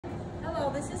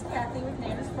this is Cathy with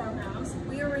Nana's Farmhouse.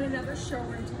 We are in another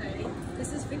showroom today.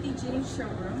 This is Vickie Jean's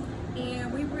showroom,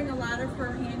 and we bring a lot of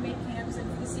her handmade candles in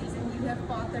for the season. You have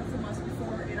bought them from us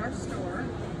before in our store.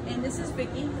 And this is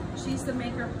Vickie. She's the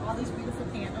maker of all these beautiful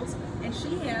candles, and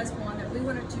she has one that we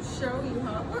wanted to show you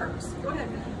how it works. Go ahead,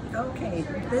 Vickie. Okay,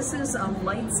 this is a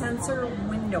light sensor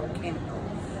window candle,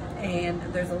 and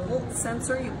there's a little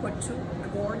sensor you put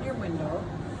toward your window,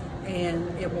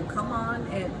 and it will come on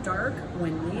at dark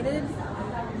when needed,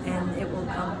 and it will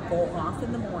go off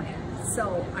in the morning.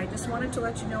 So I just wanted to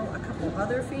let you know a couple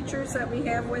other features that we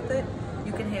have with it.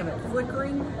 You can have it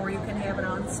flickering, or you can have it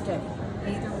on steady,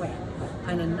 either way.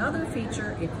 And another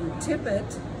feature, if you tip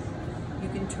it, you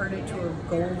can turn it to a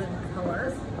golden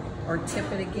color, or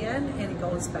tip it again and it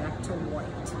goes back to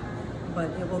white.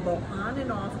 But it will go on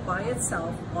and off by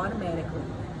itself automatically.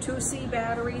 2C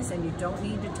batteries, and you don't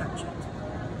need to touch it.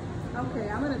 Okay,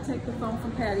 I'm going to take the phone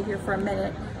from Patty here for a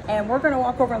minute, and we're going to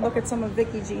walk over and look at some of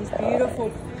Vickie Jean's beautiful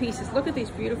pieces. Look at these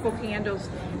beautiful candles.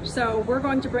 So we're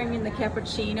going to bring in the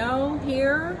cappuccino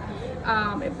here.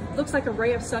 It looks like a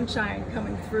ray of sunshine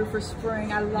coming through for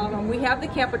spring. I love them. We have the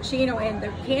cappuccino and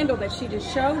the candle that she just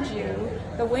showed you,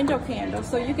 the window candle,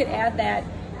 so you could add that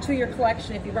to your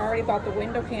collection. If you've already bought the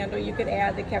window candle, you could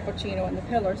add the cappuccino and the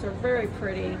pillars. They're very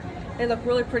pretty. They look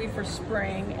really pretty for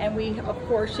spring. And we, of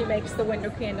course, she makes the window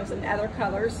candles in other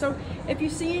colors. So if you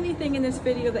see anything in this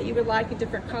video that you would like in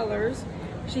different colors,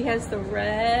 she has the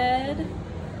red.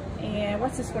 And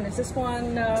what's this one? Is this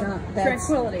one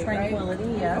Tranquility, Tranquility,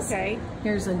 right? yes. Okay.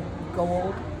 Here's a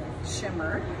gold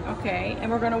shimmer. Okay,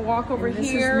 and we're going to walk over and this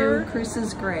here. This is new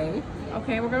Chris's Gray.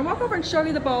 Okay, we're going to walk over and show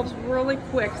you the bulbs really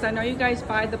quick, because I know you guys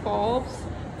buy the bulbs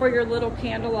for your little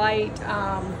candlelight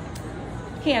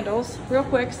candles real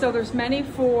quick. So there's many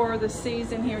for the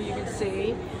season here, you can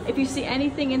see. If you see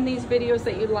anything in these videos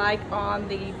that you like on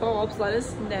the bulbs, let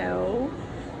us know.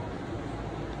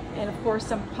 And of course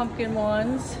some pumpkin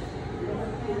ones.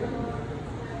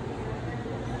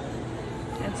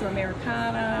 And some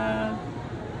Americana.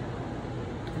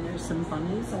 And there's some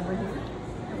bunnies over here.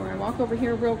 And we're gonna walk over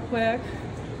here real quick.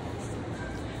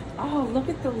 Oh, look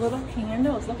at the little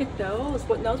candles. Look at those.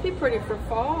 Wouldn't those be pretty for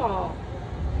fall?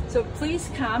 So please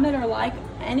comment or like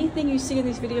anything you see in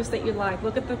these videos that you like.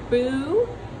 Look at the boo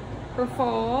for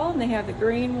fall. And they have the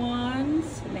green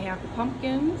ones. And they have the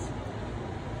pumpkins.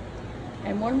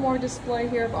 And one more display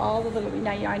here of all the little,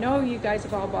 now I know you guys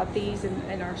have all bought these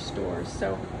in our stores.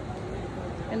 So,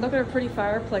 and look at our pretty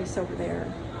fireplace over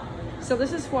there. So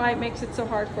this is why it makes it so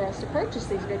hard for us to purchase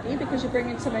these, Vickie, because you bring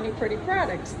in so many pretty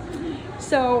products.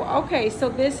 So, okay, so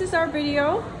this is our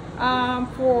video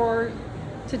for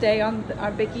today on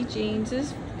Vickie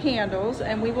Jean's candles,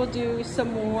 and we will do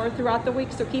some more throughout the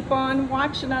week. So keep on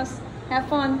watching us. Have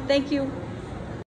fun. Thank you.